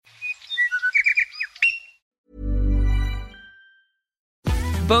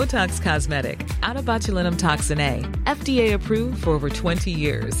Botox Cosmetic, out of botulinum toxin A, FDA approved for over 20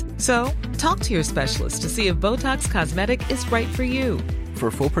 years. So, talk to your specialist to see if Botox Cosmetic is right for you. For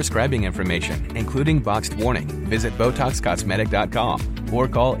full prescribing information, including boxed warning, visit BotoxCosmetic.com or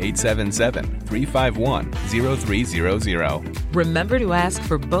call 877-351-0300. Remember to ask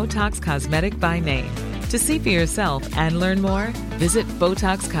for Botox Cosmetic by name. To see for yourself and learn more, visit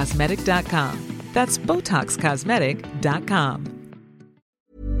BotoxCosmetic.com. That's BotoxCosmetic.com.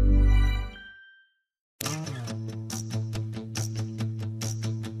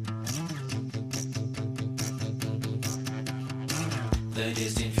 The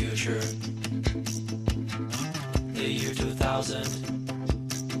distant future, the year 2000.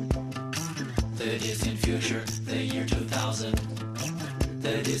 The distant future, the year 2000.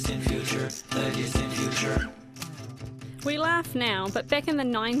 The distant future, the distant future. We laugh now, but back in the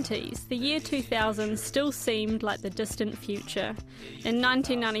 90s, the year 2000 still seemed like the distant future. In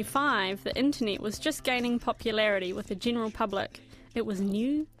 1995, the internet was just gaining popularity with the general public. It was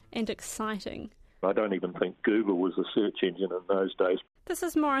new and exciting. I don't even think Google was a search engine in those days. This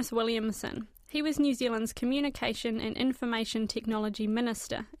is Maurice Williamson. He was New Zealand's Communication and Information Technology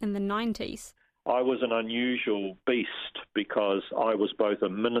Minister in the 90s. I was an unusual beast because I was both a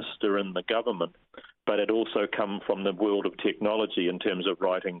minister in the government, but had also come from the world of technology in terms of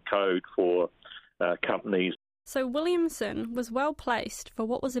writing code for companies. So Williamson was well placed for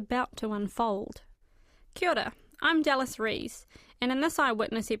what was about to unfold. Kia ora, I'm Dallas Rees, and in this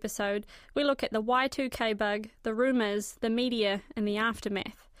Eyewitness episode, we look at the Y2K bug, the rumours, the media, and the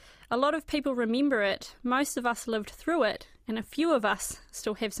aftermath. A lot of people remember it, most of us lived through it, and a few of us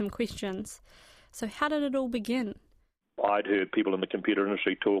still have some questions. So how did it all begin? I'd heard people in the computer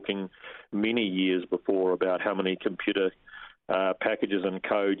industry talking many years before about how many computer packages and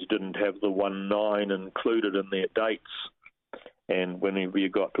codes didn't have the 19 included in their dates. And whenever you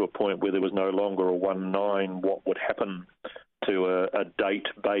got to a point where there was no longer a 19, what would happen to a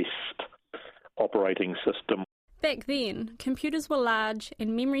date-based operating system? Back then, computers were large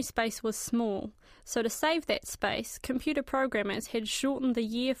and memory space was small. So to save that space, computer programmers had shortened the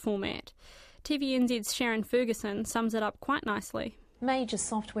year format. TVNZ's Sharon Ferguson sums it up quite nicely. Major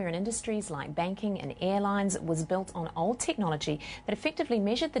software in industries like banking and airlines was built on old technology that effectively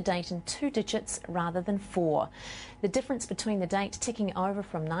measured the date in 2 digits rather than 4. The difference between the date ticking over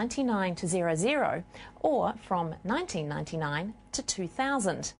from 99 to 00 or from 1999 to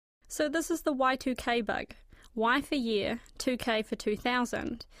 2000. So this is the Y2K bug. Y for year, 2K for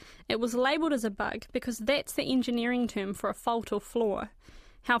 2000. It was labelled as a bug because that's the engineering term for a fault or flaw.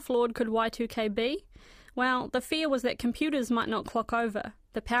 How flawed could Y2K be? Well, the fear was that computers might not clock over,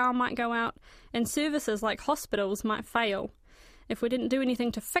 the power might go out, and services like hospitals might fail. If we didn't do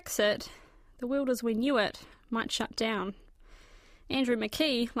anything to fix it, the world as we knew it might shut down. Andrew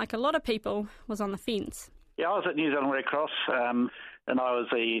McKee, like a lot of people, was on the fence. Yeah, I was at New Zealand Red Cross, and I was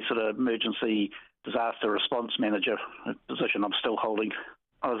the sort of emergency disaster response manager, a position I'm still holding.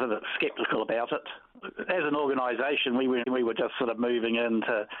 I was a bit sceptical about it. As an organisation, we were just sort of moving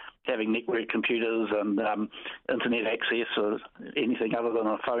into having network computers and internet access or anything other than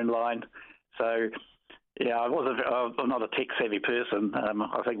a phone line. So, yeah, I'm not a tech-savvy person.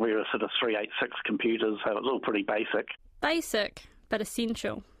 I think we were sort of 386 computers, so it was all pretty basic. Basic, but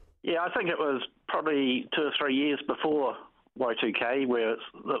essential. Yeah, I think it was probably 2 or 3 years before Y2K where it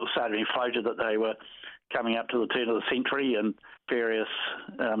started being floated that they were coming up to the turn of the century, and various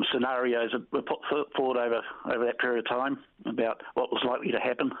scenarios were put forward over that period of time about what was likely to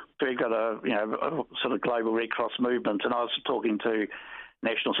happen. We've got a sort of global Red Cross movement, and I was talking to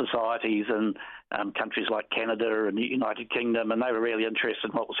national societies in countries like Canada and the United Kingdom, and they were really interested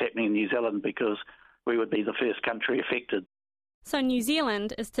in what was happening in New Zealand because we would be the first country affected. So New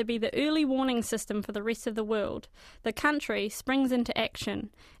Zealand is to be the early warning system for the rest of the world. The country springs into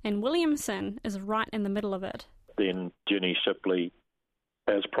action, and Williamson is right in the middle of it. Then Jenny Shipley,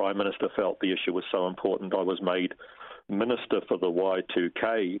 as Prime Minister, felt the issue was so important. I was made Minister for the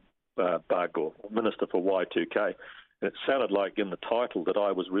Y2K bug, or Minister for Y2K. It sounded like in the title that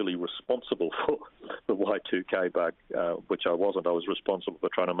I was really responsible for the Y2K bug, which I wasn't. I was responsible for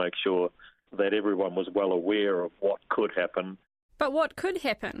trying to make sure that everyone was well aware of what could happen. But what could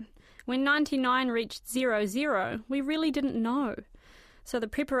happen? When 99 reached 00, we really didn't know. So the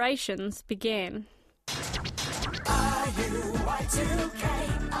preparations began.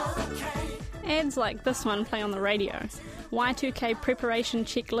 Ads like this one play on the radio. Y2K preparation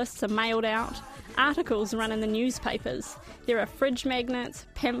checklists are mailed out. Articles run in the newspapers. There are fridge magnets,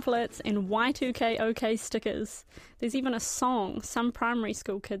 pamphlets, and Y2K OK stickers. There's even a song some primary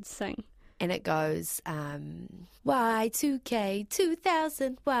school kids sing. and it goes Y2K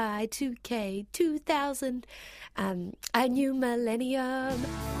 2000, Y2K 2000, a new millennium.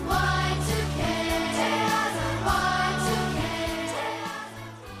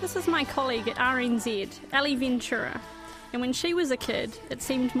 This is my colleague at RNZ, Ali Ventura, and when she was a kid, it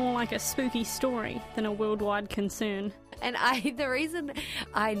seemed more like a spooky story than a worldwide concern. And the reason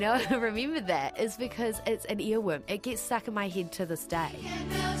I remember that is because it's an earworm. It gets stuck in my head to this day.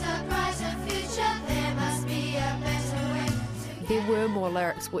 There were more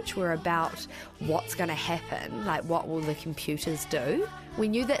lyrics which were about what's going to happen, like what will the computers do. We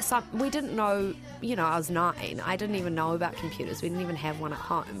knew that we didn't know, I was 9. I didn't even know about computers. We didn't even have one at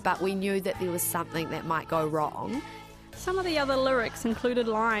home. But we knew that there was something that might go wrong. Some of the other lyrics included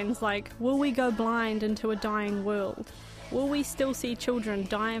lines like, will we go blind into a dying world? Will we still see children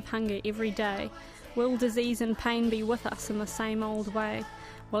die of hunger every day? Will disease and pain be with us in the same old way?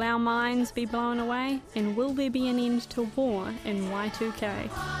 Will our minds be blown away? And will there be an end to war in Y2K?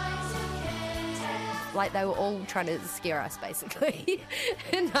 Like they were all trying to scare us, basically,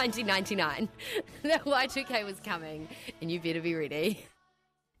 in 1999. That Y2K was coming, and you better be ready.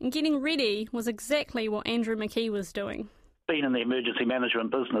 And getting ready was exactly what Andrew McKee was doing. Being in the emergency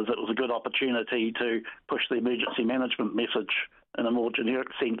management business, it was a good opportunity to push the emergency management message in a more generic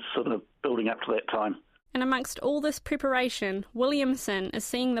sense, sort of building up to that time. And amongst all this preparation, Williamson is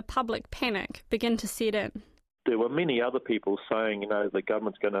seeing the public panic begin to set in. There were many other people saying, the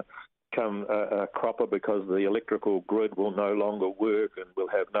government's going to come a cropper because the electrical grid will no longer work and we'll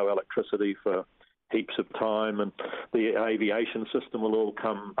have no electricity for heaps of time, and the aviation system will all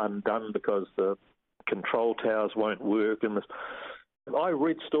come undone because the control towers won't work. And I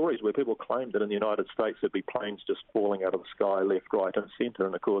read stories where people claimed that in the United States there'd be planes just falling out of the sky left, right and centre,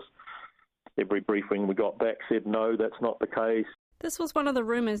 and of course every briefing we got back said no, that's not the case. This was one of the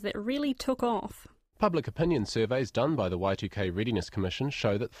rumours that really took off. Public opinion surveys done by the Y2K Readiness Commission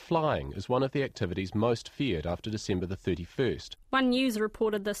show that flying is one of the activities most feared after December the 31st. One News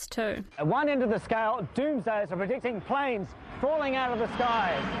reported this too. At one end of the scale, doomsayers are predicting planes falling out of the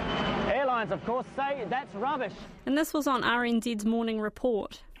skies. Airlines, of course, say that's rubbish. And this was on RNZ's morning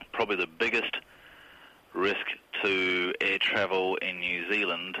report. Probably the biggest risk to air travel in New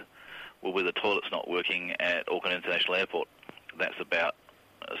Zealand will be the toilets not working at Auckland International Airport. That's about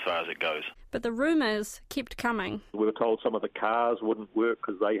as far as it goes. But the rumours kept coming. We were told some of the cars wouldn't work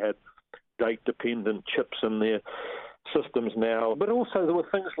because they had date-dependent chips in their systems now. But also there were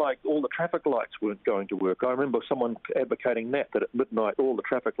things like all the traffic lights weren't going to work. I remember someone advocating that at midnight all the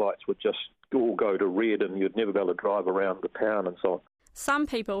traffic lights would just all go to red and you'd never be able to drive around the town and so on. Some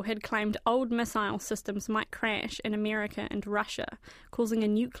people had claimed old missile systems might crash in America and Russia, causing a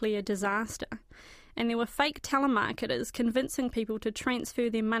nuclear disaster. And there were fake telemarketers convincing people to transfer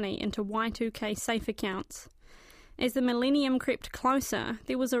their money into Y2K safe accounts. As the millennium crept closer,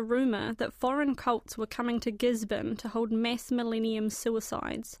 there was a rumour that foreign cults were coming to Gisborne to hold mass millennium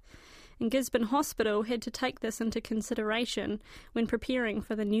suicides. And Gisborne Hospital had to take this into consideration when preparing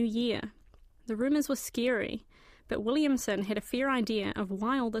for the new year. The rumours were scary, but Williamson had a fair idea of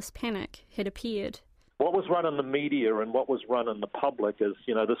why all this panic had appeared. What was run in the media and what was run in the public is,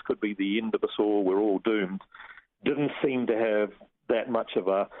 this could be the end of us all, we're all doomed, didn't seem to have that much of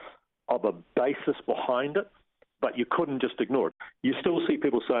a basis behind it, but you couldn't just ignore it. You still see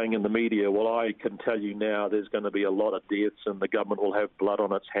people saying in the media, well, I can tell you now there's going to be a lot of deaths and the government will have blood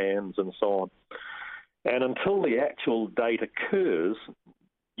on its hands and so on. And until the actual date occurs,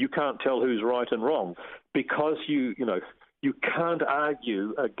 you can't tell who's right and wrong because you can't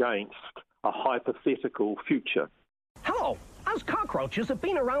argue against a hypothetical future. Hello, us cockroaches have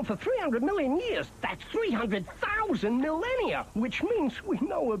been around for 300 million years. That's 300,000 millennia, which means we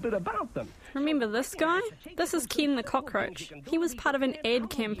know a bit about them. Remember this guy? This is Ken the Cockroach. He was part of an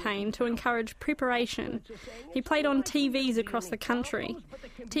ad campaign to encourage preparation. He played on TVs across the country.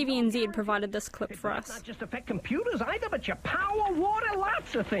 TVNZ provided this clip for us. Not just affect computers either, but your power, water,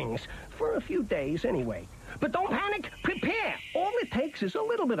 lots of things. For a few days anyway. But don't panic, prepare. All it takes is a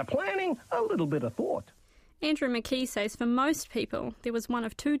little bit of planning, a little bit of thought. Andrew McKee says for most people, there was one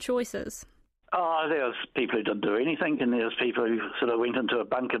of two choices. There's people who didn't do anything, and there's people who sort of went into a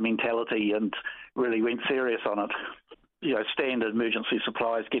bunker mentality and really went serious on it. Standard emergency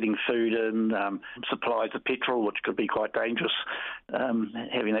supplies, getting food in, supplies of petrol, which could be quite dangerous,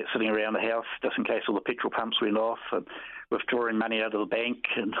 having that sitting around the house just in case all the petrol pumps went off, and withdrawing money out of the bank.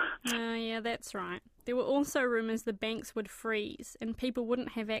 Yeah, that's right. There were also rumours the banks would freeze and people wouldn't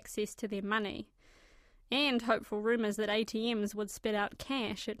have access to their money. And hopeful rumours that ATMs would spit out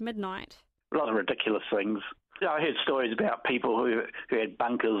cash at midnight. A lot of ridiculous things. I heard stories about people who had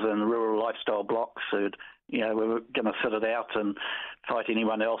bunkers in rural lifestyle blocks who were going to sit it out and fight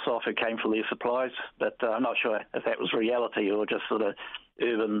anyone else off who came for their supplies. But I'm not sure if that was reality or just sort of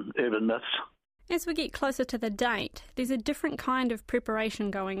urban myths. As we get closer to the date, there's a different kind of preparation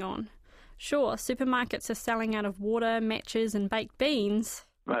going on. Sure, supermarkets are selling out of water, matches and baked beans.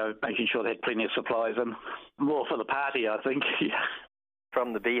 Making sure they had plenty of supplies and more for the party, I think.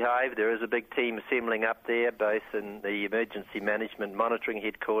 From the Beehive, there is a big team assembling up there, both in the Emergency Management Monitoring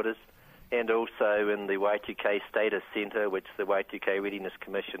Headquarters and also in the Y2K Status Centre, which the Y2K Readiness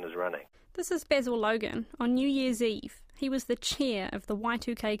Commission is running. This is Basil Logan. On New Year's Eve, he was the chair of the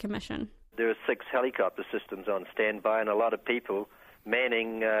Y2K Commission. There are 6 helicopter systems on standby and a lot of people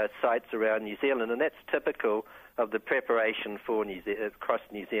manning sites around New Zealand, and that's typical of the preparation for across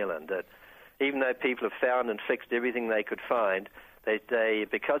New Zealand. That even though people have found and fixed everything they could find, they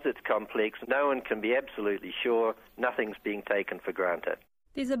because it's complex, no one can be absolutely sure. Nothing's being taken for granted.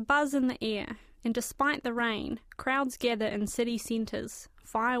 There's a buzz in the air, and despite the rain, crowds gather in city centres.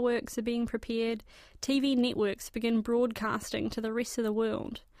 Fireworks are being prepared, TV networks begin broadcasting to the rest of the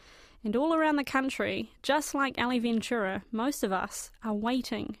world. And all around the country, just like Ali Ventura, most of us are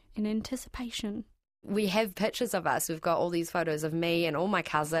waiting in anticipation. We have pictures of us. We've got all these photos of me and all my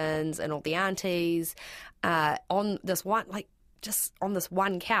cousins and all the aunties on this one, just on this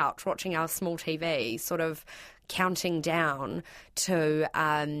one couch watching our small TV, sort of counting down to,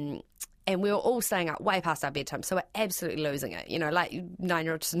 and we were all staying up way past our bedtime, so we're absolutely losing it.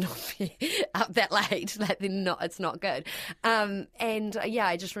 9-year-olds should not be up that late. It's not good.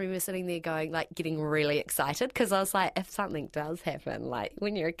 I just remember sitting there going, getting really excited because I was like, if something does happen,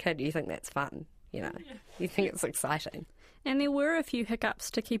 when you're a kid, you think that's fun. You think it's exciting. And there were a few hiccups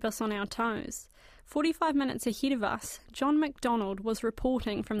to keep us on our toes. 45 minutes ahead of us, John McDonald was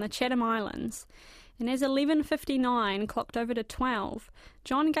reporting from the Chatham Islands. And as 11:59 clocked over to 12,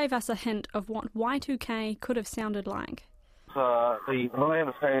 John gave us a hint of what Y2K could have sounded like. The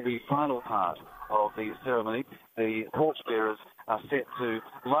final part of the ceremony, the torchbearers are set to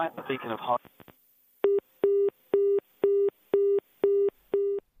light the beacon of hope.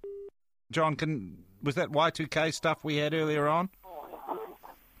 John, was that Y2K stuff we had earlier on?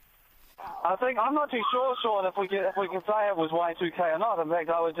 I'm not too sure, Sean, if we can say it was Y2K or not. In fact,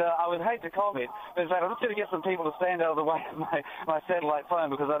 I would hate to comment. In fact, I'm just going to get some people to stand out of the way of my satellite phone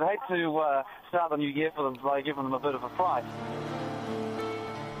because I'd hate to start the new year for them by giving them a bit of a fright.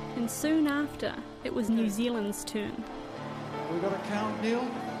 And soon after, it was New Zealand's turn. We've got a count, Neil.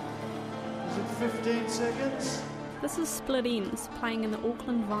 Is it 15 seconds? This is Split Enz playing in the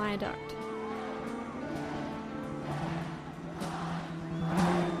Auckland Viaduct.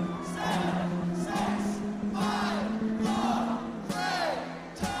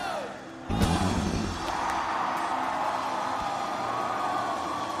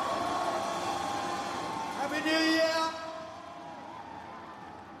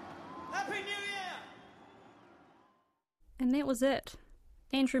 And that was it.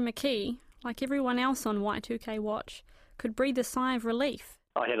 Andrew McKee, like everyone else on Y2K Watch, could breathe a sigh of relief.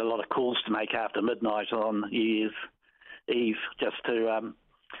 I had a lot of calls to make after midnight on New Year's Eve just to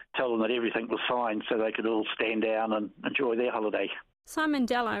tell them that everything was fine so they could all stand down and enjoy their holiday. Simon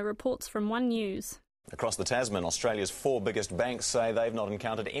Dello reports from One News. Across the Tasman, Australia's 4 biggest banks say they've not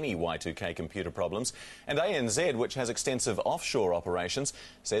encountered any Y2K computer problems. And ANZ, which has extensive offshore operations,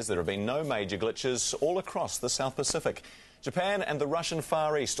 says there have been no major glitches all across the South Pacific. Japan and the Russian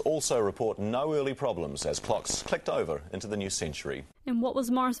Far East also report no early problems as clocks clicked over into the new century. And what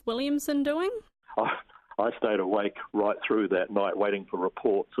was Maurice Williamson doing? I stayed awake right through that night waiting for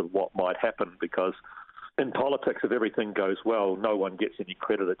reports of what might happen because in politics, if everything goes well, no one gets any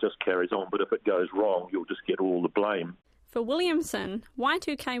credit, it just carries on. But if it goes wrong, you'll just get all the blame. For Williamson,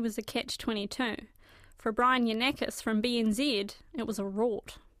 Y2K was a catch-22. For Brian Yanakis from BNZ, it was a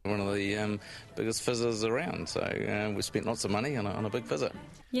rort. One of the biggest fizzers around, so we spent lots of money on a big fizzer.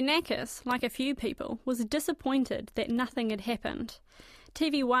 Yanakis, like a few people, was disappointed that nothing had happened.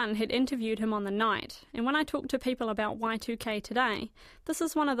 TV1 had interviewed him on the night, and when I talk to people about Y2K today, this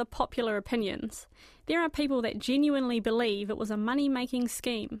is one of the popular opinions. There are people that genuinely believe it was a money-making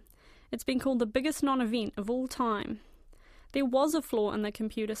scheme. It's been called the biggest non-event of all time. There was a flaw in the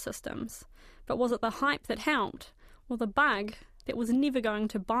computer systems, but was it the hype that helped, or the bug that was never going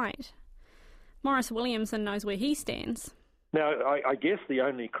to bite? Maurice Williamson knows where he stands. Now, I guess the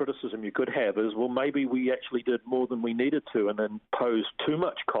only criticism you could have is, well, maybe we actually did more than we needed to and imposed too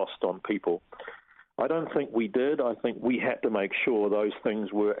much cost on people. I don't think we did. I think we had to make sure those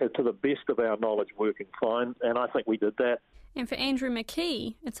things were, to the best of our knowledge, working fine, and I think we did that. And for Andrew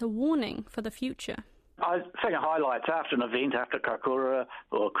McKee, it's a warning for the future. I think it highlights after an event, after Kaikoura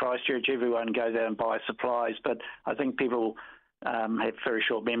or Christchurch, everyone goes out and buys supplies, but I think people have very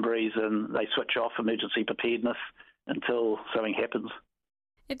short memories and they switch off emergency preparedness until something happens.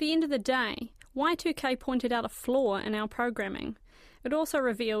 At the end of the day, Y2K pointed out a flaw in our programming. It also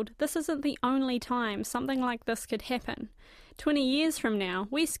revealed this isn't the only time something like this could happen. 20 years from now,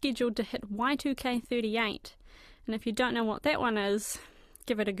 we're scheduled to hit Y2K 38. And if you don't know what that one is,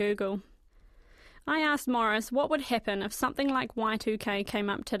 give it a Google. I asked Morris what would happen if something like Y2K came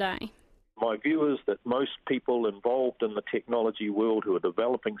up today. My view is that most people involved in the technology world who are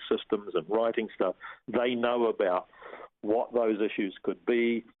developing systems and writing stuff, they know about what those issues could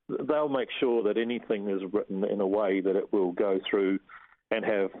be. They'll make sure that anything is written in a way that it will go through and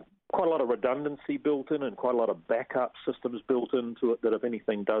have quite a lot of redundancy built in and quite a lot of backup systems built into it, that if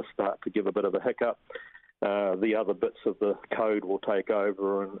anything does start to give a bit of a hiccup, the other bits of the code will take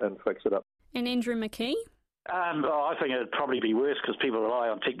over and fix it up. And Andrew McKee? I think it'd probably be worse because people rely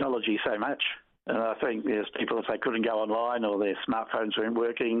on technology so much. And I think there's people, if they couldn't go online or their smartphones weren't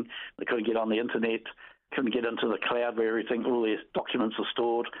working, they couldn't get on the internet, couldn't get into the cloud where everything, all their documents are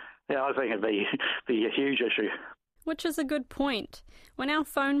stored. Yeah, I think it'd be a huge issue. Which is a good point. When our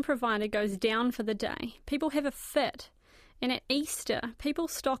phone provider goes down for the day, people have a fit. And at Easter, people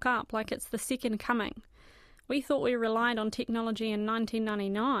stock up like it's the second coming. We thought we relied on technology in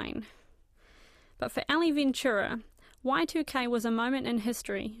 1999. But for Ali Ventura, Y2K was a moment in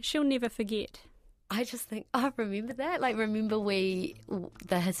history she'll never forget. I just think, I remember that. Like, remember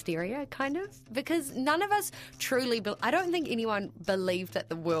the hysteria, kind of? Because none of us truly, I don't think anyone believed that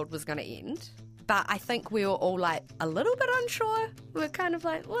the world was going to end. But I think we were all, like, a little bit unsure. We were kind of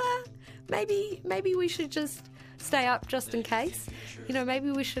like, well, maybe we should just stay up just in case. You know, maybe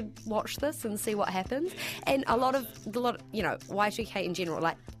we should watch this and see what happens. And a lot of Y2K in general,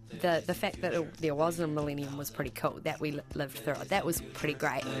 like, the fact that there wasn't a millennium was pretty cool, that we lived through it. That was pretty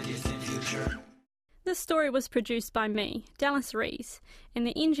great. This story was produced by me, Dallas Rees, and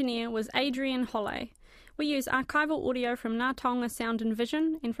the engineer was Adrian Holle. We use archival audio from Ngā Taonga Sound and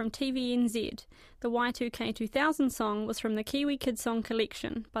Vision and from TVNZ. The Y2K 2000 song was from the Kiwi Kids Song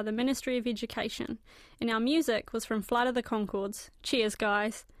Collection by the Ministry of Education, and our music was from Flight of the Conchords. Cheers,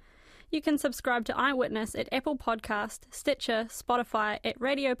 guys! You can subscribe to Eyewitness at Apple Podcast, Stitcher, Spotify, at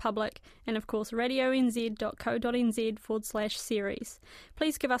Radio Public, and of course radionz.co.nz/series.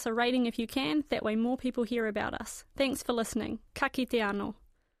 Please give us a rating if you can, that way more people hear about us. Thanks for listening. Ka kite anō.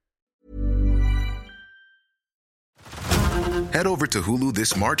 Head over to Hulu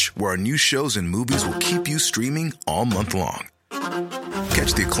this March, where our new shows and movies will keep you streaming all month long.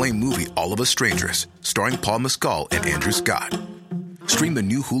 Catch the acclaimed movie All of Us Strangers, starring Paul Mescal and Andrew Scott. Stream the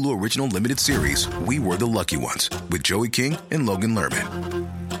new Hulu original limited series, We Were the Lucky Ones, with Joey King and Logan Lerman.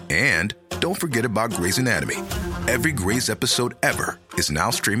 And don't forget about Grey's Anatomy. Every Grey's episode ever is now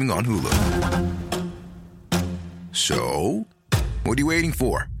streaming on Hulu. So, what are you waiting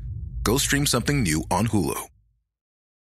for? Go stream something new on Hulu.